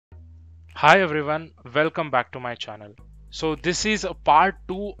Hi everyone, welcome back to my channel. So this is a part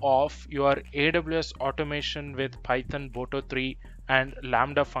 2 of your AWS automation with Python Boto3 and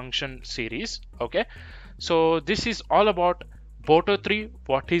Lambda function series. Okay, so this is all about Boto3,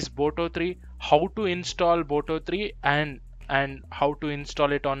 what is Boto3, how to install Boto3 and how to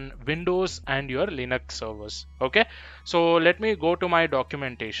install it on Windows and your Linux servers. Okay, so let me go to my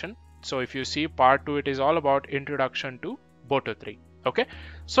documentation. So if you see part 2, it is all about introduction to Boto3. Okay,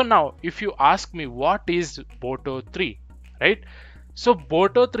 so now if you ask me what is Boto3, right? So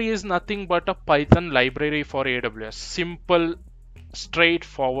Boto3 is nothing but a Python library for AWS. Simple,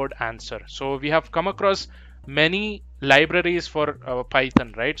 straightforward answer. So we have come across many libraries for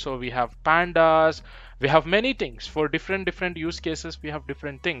Python, right? So we have pandas, we have many things for different use cases. We have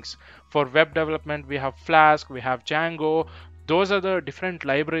different things for web development. We have Flask, we have Django. Those are the different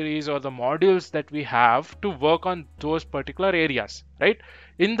libraries or the modules that we have to work on those particular areas, right?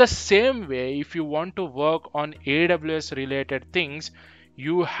 In the same way, if you want to work on AWS related things,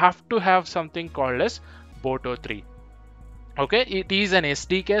 you have to have something called as Boto3. Okay, it is an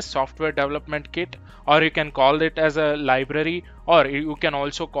SDK, software development kit, or you can call it as a library, or you can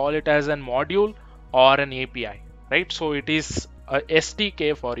also call it as a module or an API, right? So it is a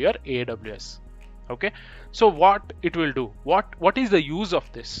SDK for your AWS. Okay, so what it will do, what is the use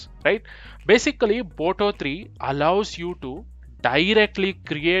of this, right? Basically Boto3 allows you to directly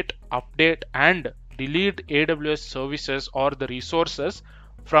create, update and delete AWS services or the resources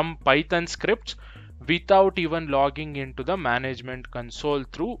from Python scripts without even logging into the management console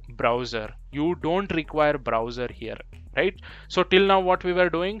through browser. You don't require browser here, right? So till now what we were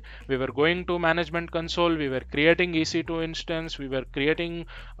doing, we were going to management console, we were creating EC2 instance, we were creating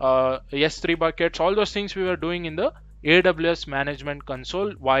S3 buckets, all those things we were doing in the AWS management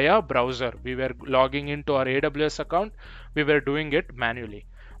console via browser. We were logging into our AWS account, we were doing it manually.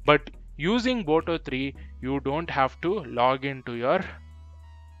 But using Boto3, you don't have to log into your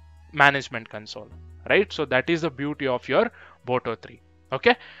management console, right? So that is the beauty of your Boto3.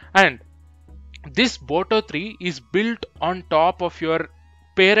 Okay, and this Boto3 is built on top of your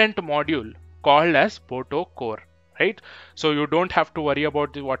parent module called as Boto core, right? So you don't have to worry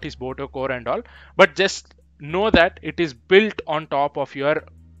about what is Boto core and all, but just know that it is built on top of your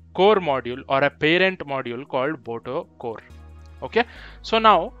core module or a parent module called Boto core. Okay, so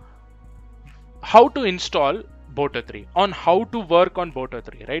now how to install Boto3, on how to work on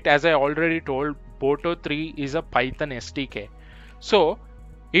Boto3, right? As I already told, Boto3 is a Python SDK. So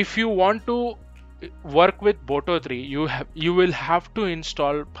if you want to work with Boto3, you will have to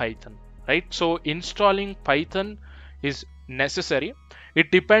install Python, right? So installing Python is necessary.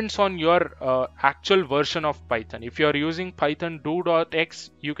 It depends on your actual version of Python. If you are using Python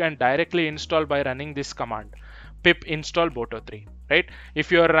 2.x, you can directly install by running this command, pip install Boto3, right?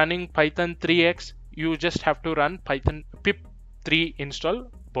 If you are running Python 3x, you just have to run Python pip 3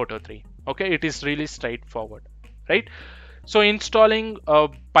 install Boto3. Okay, it is really straightforward, right? So installing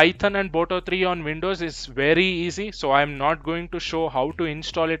Python and Boto3 on Windows is very easy. So I'm not going to show how to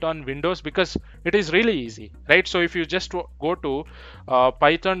install it on Windows because it is really easy, right? So if you just go to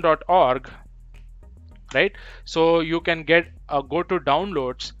python.org, right? So you can get go to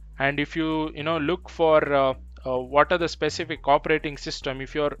downloads, and if you look for what are the specific operating system,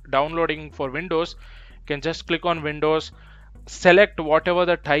 if you're downloading for Windows, you can just click on Windows, select whatever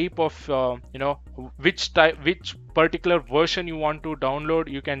the type of which particular version you want to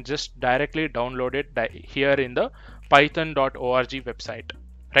download. You can just directly download it here in the python.org website,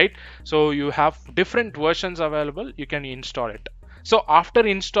 right? So you have different versions available, you can install it. So after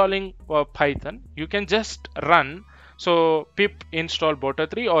installing Python, you can just run pip install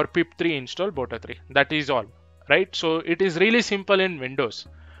Boto3 or pip3 install Boto3. That is all, right? So it is really simple in Windows.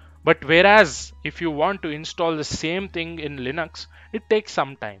 But whereas if you want to install the same thing in Linux, it takes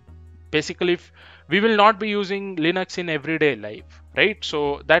some time. Basically, we will not be using Linux in everyday life, right?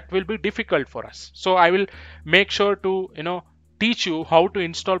 So that will be difficult for us. So I will make sure to teach you how to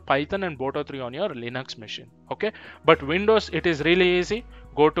install Python and Boto3 on your Linux machine. Okay, but Windows, it is really easy.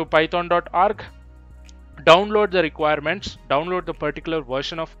 Go to python.org, download the requirements, download the particular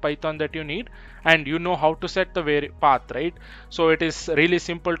version of Python that you need, and you know how to set the path, right? So it is really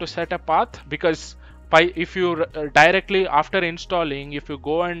simple to set a path, because if you directly after installing, if you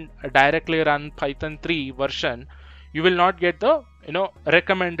go and directly run Python 3 version, you will not get the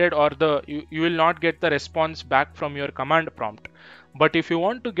recommended, or you will not get the response back from your command prompt. But if you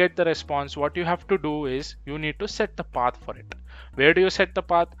want to get the response, what you have to do is you need to set the path for it. Where do you set the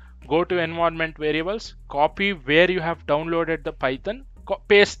path? Go to environment variables, copy where you have downloaded the Python,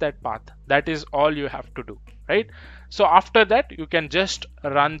 paste that path. That is all you have to do, right? So after that, you can just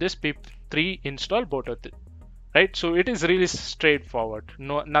run this pip 3 install Boto3, right? So it is really straightforward,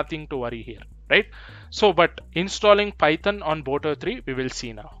 nothing to worry here, right? So but installing Python on Boto3 we will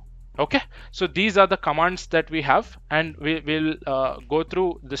see now. Okay, so these are the commands that we have, and we will go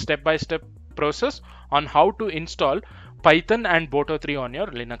through the step-by-step process on how to install Python and Boto3 on your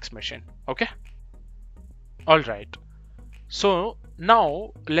Linux machine. Okay, all right. So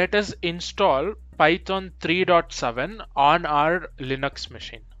now let us install Python 3.7 on our Linux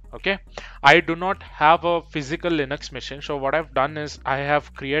machine. Okay, I do not have a physical Linux machine, so what I've done is I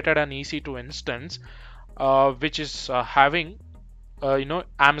have created an EC2 instance which is having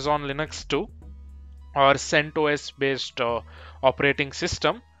Amazon Linux 2 or CentOS based operating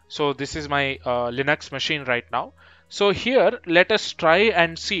system. So this is my Linux machine right now. So here let us try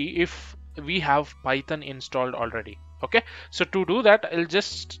and see if we have Python installed already. Okay, so to do that I'll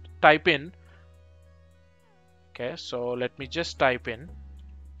just type in, okay, so let me just type in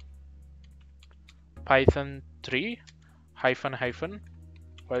Python 3 hyphen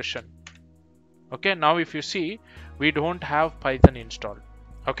version. Okay, now if you see, we don't have Python installed.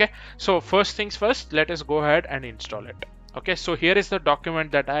 Okay, so first things first, let us go ahead and install it. Okay, so here is the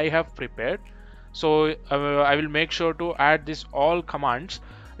document that I have prepared. So I will make sure to add this all commands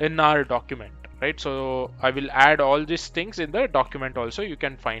in our document, right? So I will add all these things in the document also, you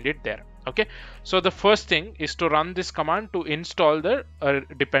can find it there. Okay, so the first thing is to run this command to install the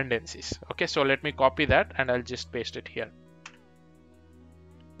dependencies. Okay, so let me copy that and I'll just paste it here.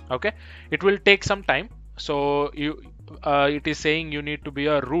 Okay, it will take some time. So it is saying you need to be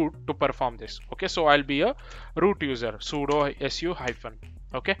a root to perform this. Okay, so I'll be a root user, sudo su hyphen.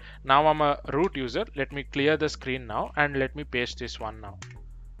 Okay, now I'm a root user. Let me clear the screen now and let me paste this one now.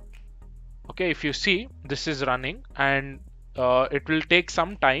 Okay, if you see, this is running and it will take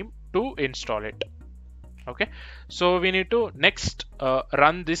some time to install it. Okay, so we need to next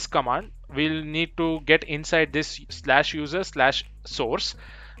run this command. We'll need to get inside this /user/source.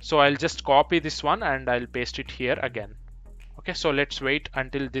 So I'll just copy this one and I'll paste it here again. Okay, so let's wait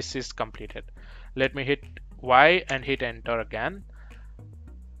until this is completed. Let me hit Y and hit enter again.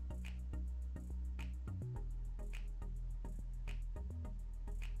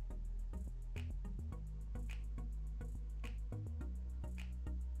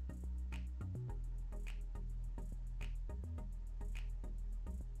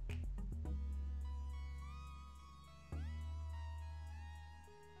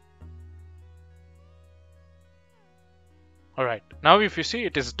 All right, now if you see,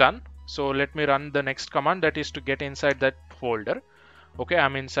 it is done. So let me run the next command, that is to get inside that folder. Okay,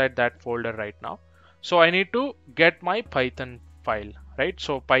 I'm inside that folder right now. So I need to get my Python file, right?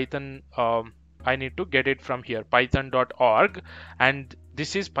 So Python, I need to get it from here, python.org, and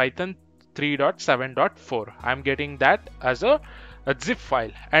this is Python 3.7.4. I'm getting that as a zip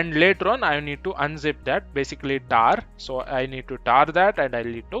file, and later on I need to unzip that, basically tar. So I need to tar that and I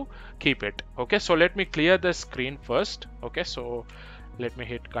need to keep it. Okay, so let me clear the screen first. Okay, so let me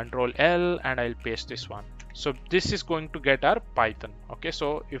hit Control L and I'll paste this one. So this is going to get our Python. Okay,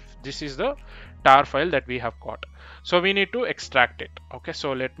 so if this is the tar file that we have got, so we need to extract it. Okay,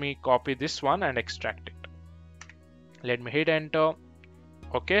 so let me copy this one and extract it. Let me hit enter.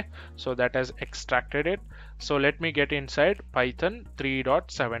 Okay, so that has extracted it. So let me get inside Python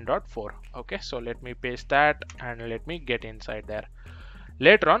 3.7.4. Okay, so let me paste that and let me get inside there.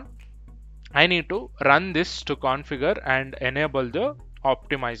 Later on I need to run this to configure and enable the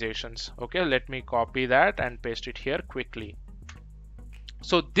optimizations. Okay, let me copy that and paste it here quickly.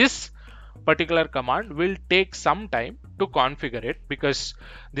 So this particular command will take some time to configure it, because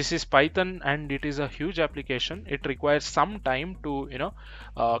this is Python and it is a huge application. It requires some time to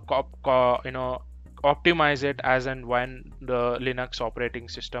optimize it as and when the Linux operating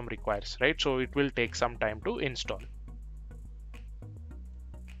system requires, right? So it will take some time to install.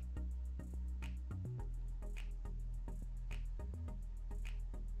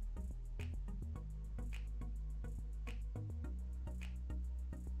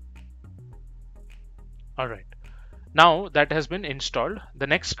 All right, now that has been installed, the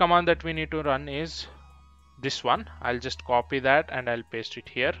next command that we need to run is this one. I'll just copy that and I'll paste it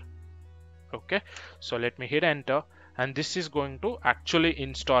here. Okay, so let me hit enter, and this is going to actually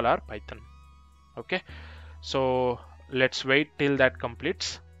install our Python. Okay, so let's wait till that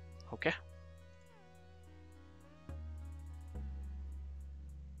completes. Okay,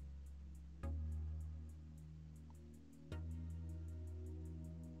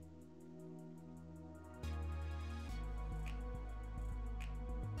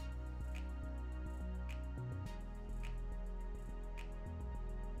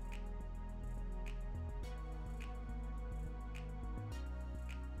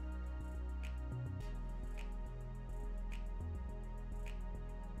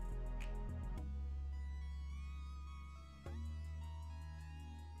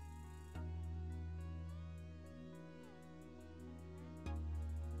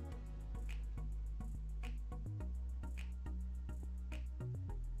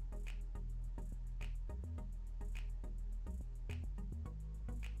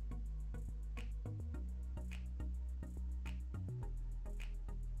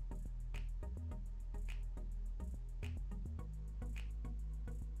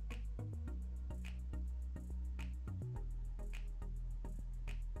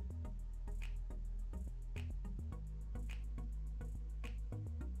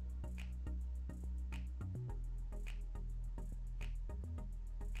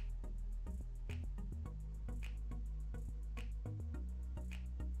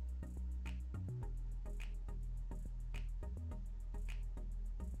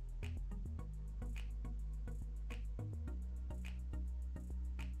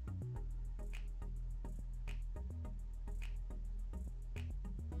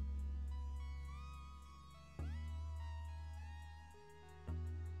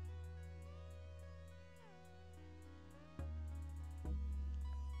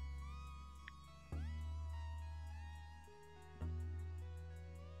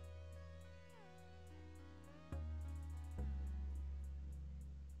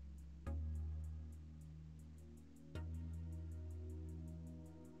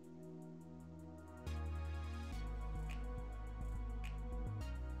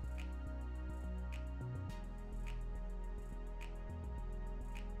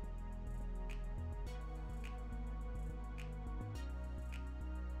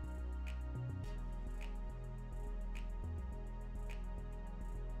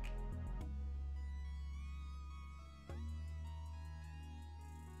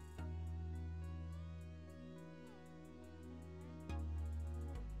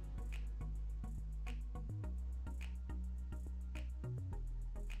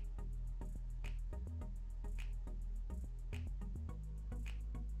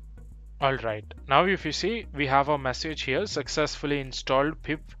 All right, now if you see, we have a message here: successfully installed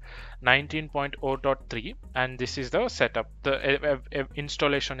pip 19.0.3, and this is the setup. The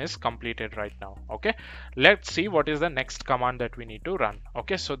installation is completed right now. Okay, let's see what is the next command that we need to run.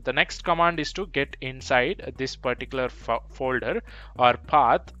 Okay, so the next command is to get inside this particular folder or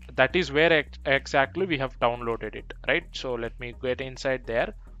path. That is where exactly we have downloaded it, right? So let me get inside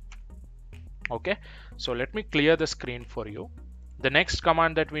there. Okay, so let me clear the screen for you. The next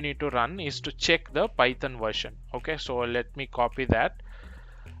command that we need to run is to check the Python version. Okay, so let me copy that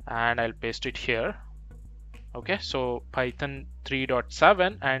and I'll paste it here. Okay, so Python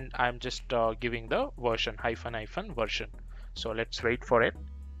 3.7, and I'm just giving the version -- version. So let's wait for it.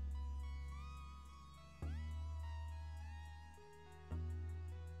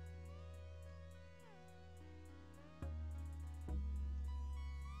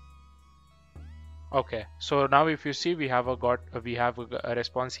 Okay, so now if you see, we have a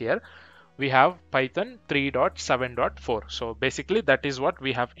response here. We have Python 3.7.4. So basically that is what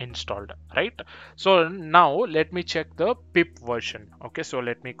we have installed, right? So now let me check the pip version. Okay, so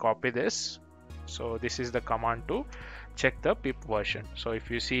let me copy this. So this is the command to check the pip version. So if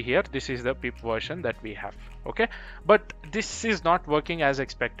you see here, this is the pip version that we have. Okay, but this is not working as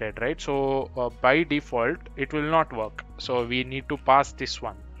expected, right? So by default it will not work, so we need to pass this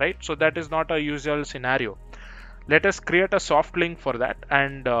one, right? So that is not a usual scenario. Let us create a soft link for that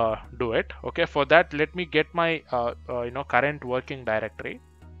and do it. Okay, for that let me get my current working directory.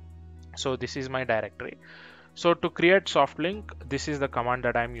 So this is my directory. So to create soft link, this is the command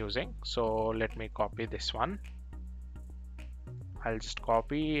that I'm using. So let me copy this one. I'll just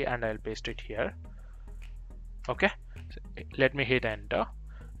copy and I'll paste it here. Okay, let me hit enter.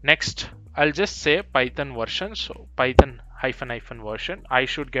 Next, I'll just say Python version. So Python -- version. I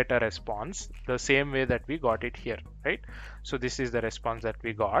should get a response the same way that we got it here, right? So this is the response that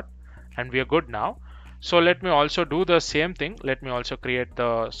we got, and we are good now. So let me also do the same thing. Let me also create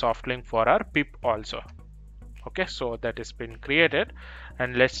the soft link for our pip also. Okay, so that has been created,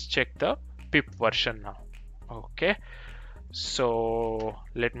 and let's check the pip version now. Okay, so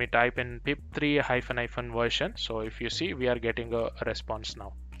let me type in pip3 -- version. So if you see, we are getting a response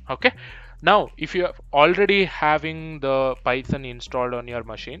now. Okay, now if you are already having the Python installed on your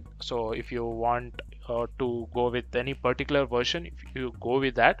machine, so if you want to go with any particular version, if you go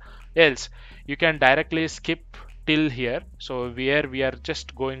with that, else you can directly skip till here. So where we are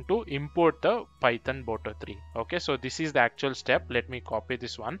just going to import the Python Boto3. Okay, so this is the actual step. Let me copy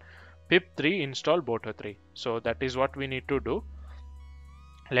this one: pip3 install Boto3. So that is what we need to do.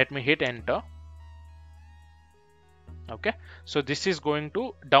 Let me hit enter. Okay, so this is going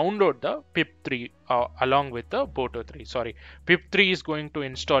to download the pip3 along with the Boto3. Sorry, pip3 is going to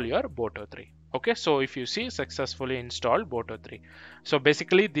install your Boto3. Okay, so if you see, successfully installed Boto3. So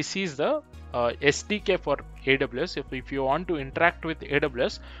basically this is the SDK for AWS. If you want to interact with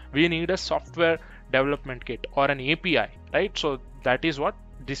AWS, we need a software development kit or an API, right? So that is what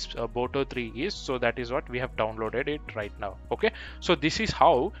this Boto3 is. So that is what we have downloaded it right now. Okay, so this is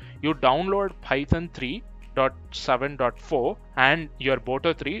how you download Python 3.7.4 and your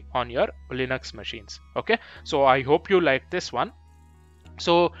Boto3 on your Linux machines. Okay, so I hope you like this one.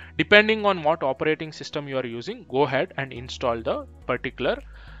 So depending on what operating system you are using, go ahead and install the particular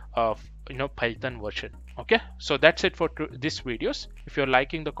Python version. Okay, so that's it for this videos. If you're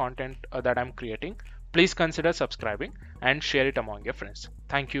liking the content that I'm creating, please consider subscribing and share it among your friends.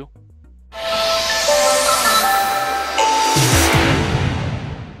 Thank you.